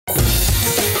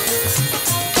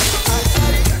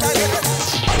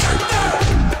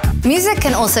Music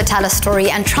can also tell a story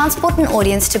and transport an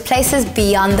audience to places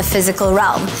beyond the physical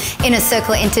realm. Inner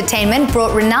Circle Entertainment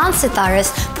brought renowned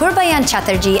sitarist Purbayan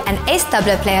Chatterjee and ace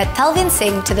tabla player Talvin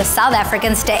Singh to the South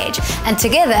African stage, and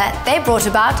together they brought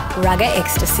about Raga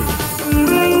Ecstasy.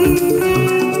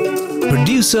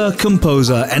 Producer,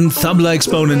 composer and tabla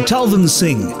exponent Talvin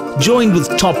Singh joined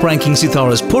with top-ranking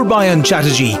sitarist Purbayan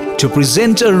Chatterjee to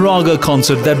present a Raga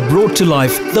concert that brought to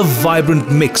life the vibrant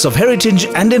mix of heritage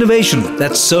and innovation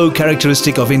that's so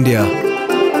characteristic of India.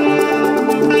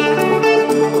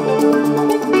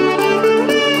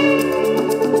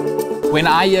 When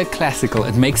I hear classical,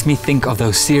 it makes me think of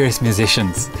those serious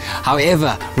musicians.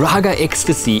 However, Raga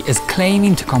Ecstasy is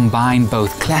claiming to combine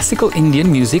both classical Indian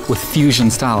music with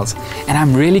fusion styles, and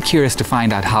I'm really curious to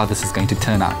find out how this is going to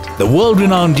turn out. The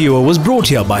world-renowned duo was brought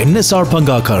here by Nisar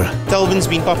Pangakar. Talvin's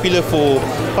been popular for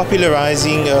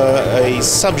popularizing a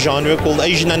subgenre called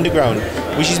Asian Underground,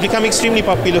 which has become extremely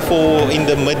popular in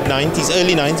the mid-90s,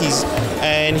 early 90s,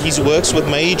 and his works with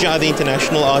major other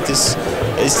international artists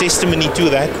is testimony to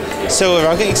that. So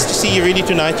Raga Ecstasy, really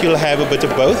tonight you'll have a bit of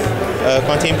both,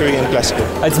 contemporary and classical.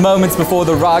 It's moments before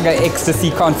the Raga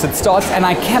Ecstasy concert starts, and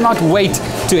I cannot wait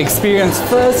to experience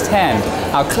firsthand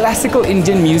how classical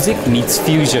Indian music meets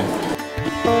fusion.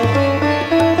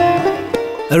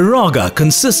 A raga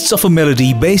consists of a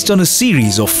melody based on a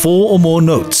series of 4 or more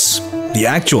notes. The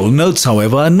actual notes,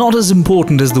 however, are not as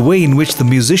important as the way in which the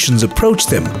musicians approach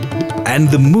them and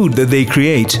the mood that they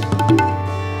create.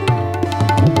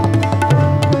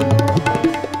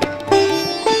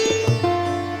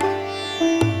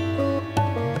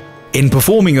 In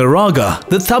performing a raga,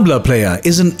 the tabla player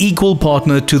is an equal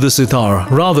partner to the sitar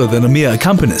rather than a mere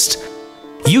accompanist.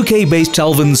 UK-based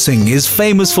Talvin Singh is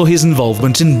famous for his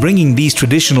involvement in bringing these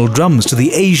traditional drums to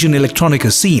the Asian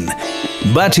electronica scene,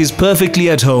 but he's perfectly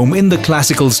at home in the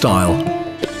classical style.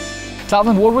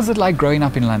 Talvin, what was it like growing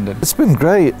up in London? It's been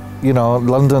great. You know,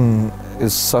 London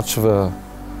is such an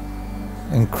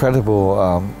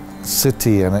incredible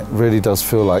city, and it really does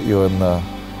feel like you're in the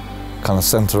kind of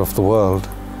center of the world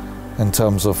in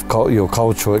terms of your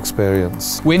cultural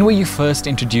experience. When were you first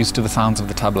introduced to the sounds of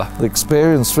the tabla? The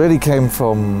experience really came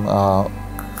from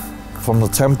the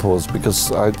temples,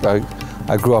 because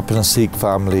I grew up in a Sikh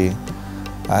family,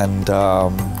 and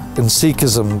in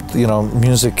Sikhism, you know,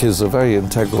 music is a very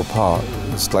integral part.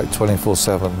 It's like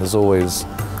 24/7. There's always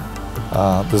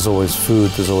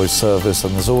food, there's always service,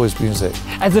 and there's always music.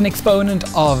 As an exponent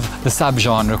of the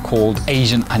subgenre called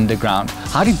Asian Underground,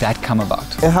 how did that come about?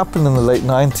 It happened in the late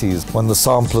 90s when the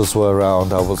samplers were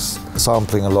around. I was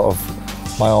sampling a lot of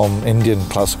my own Indian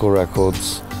classical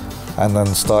records, and then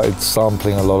started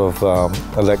sampling a lot of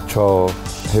electro,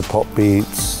 hip-hop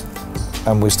beats,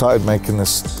 and we started making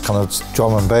this kind of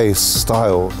drum and bass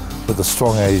style with a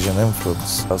strong Asian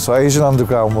influence. So Asian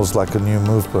Underground was like a new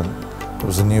movement. It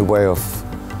was a new way of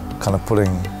kind of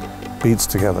putting beats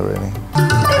together, really.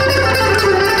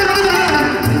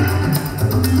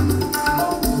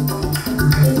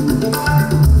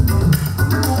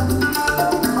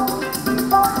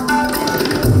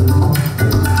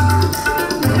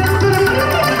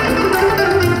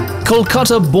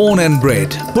 Kolkata born and bred,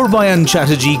 Purbayan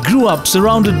Chatterjee grew up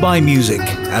surrounded by music,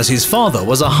 as his father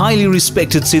was a highly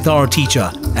respected sitar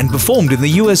teacher and performed in the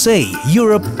USA,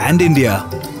 Europe and India.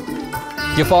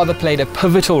 Your father played a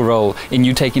pivotal role in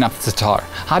you taking up the sitar.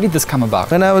 How did this come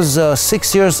about? When I was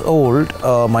 6 years old,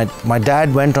 my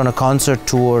dad went on a concert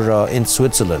tour in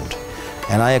Switzerland,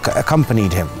 and I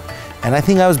accompanied him. And I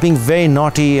think I was being very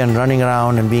naughty and running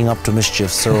around and being up to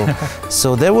mischief.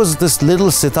 So there was this little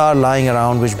sitar lying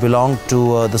around which belonged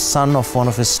to the son of one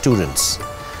of his students.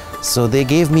 So they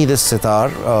gave me this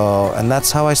sitar, and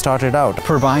that's how I started out.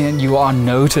 Purbayan, you are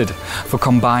noted for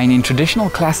combining traditional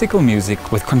classical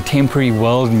music with contemporary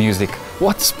world music.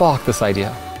 What sparked this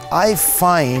idea? I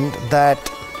find that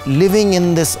living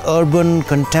in this urban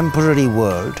contemporary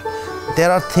world,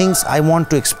 there are things I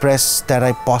want to express that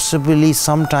I possibly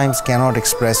sometimes cannot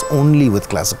express only with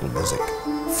classical music.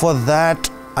 For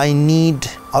that, I need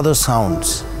other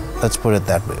sounds. Let's put it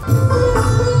that way.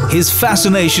 His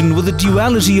fascination with the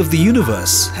duality of the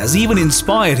universe has even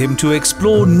inspired him to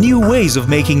explore new ways of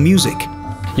making music.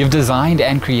 You've designed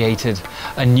and created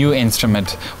a new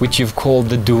instrument which you've called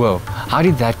the duo. How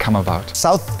did that come about?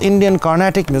 South Indian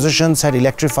Carnatic musicians had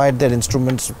electrified their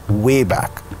instruments way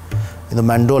back. The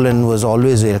mandolin was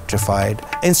always electrified.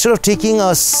 Instead of taking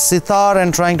a sitar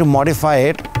and trying to modify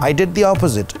it, I did the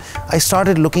opposite. I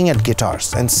started looking at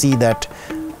guitars and see that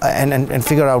and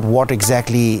figure out what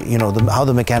exactly, you know, how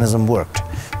the mechanism worked.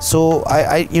 So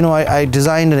I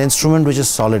designed an instrument which is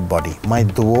solid body. My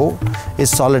duo is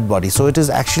solid body. So it is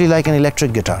actually like an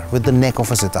electric guitar with the neck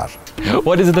of a sitar.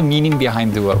 What is the meaning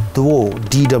behind duo? Duo,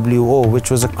 D-W-O, which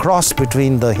was a cross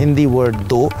between the Hindi word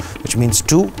do, which means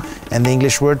two, and the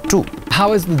English word two.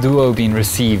 How has the duo been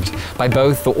received by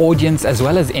both the audience as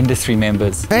well as industry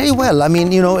members? Very well. I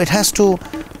mean, it has to,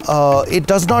 it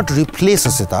does not replace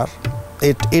a sitar.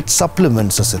 It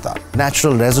supplements a sitar.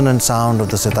 Natural resonant sound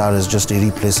of the sitar is just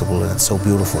irreplaceable, and it's so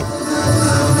beautiful.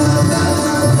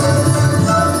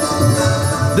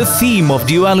 The theme of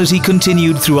duality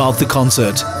continued throughout the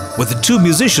concert, with the two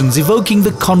musicians evoking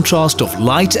the contrast of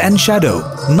light and shadow,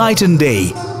 night and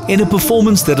day, in a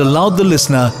performance that allowed the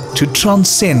listener to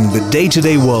transcend the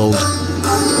day-to-day world.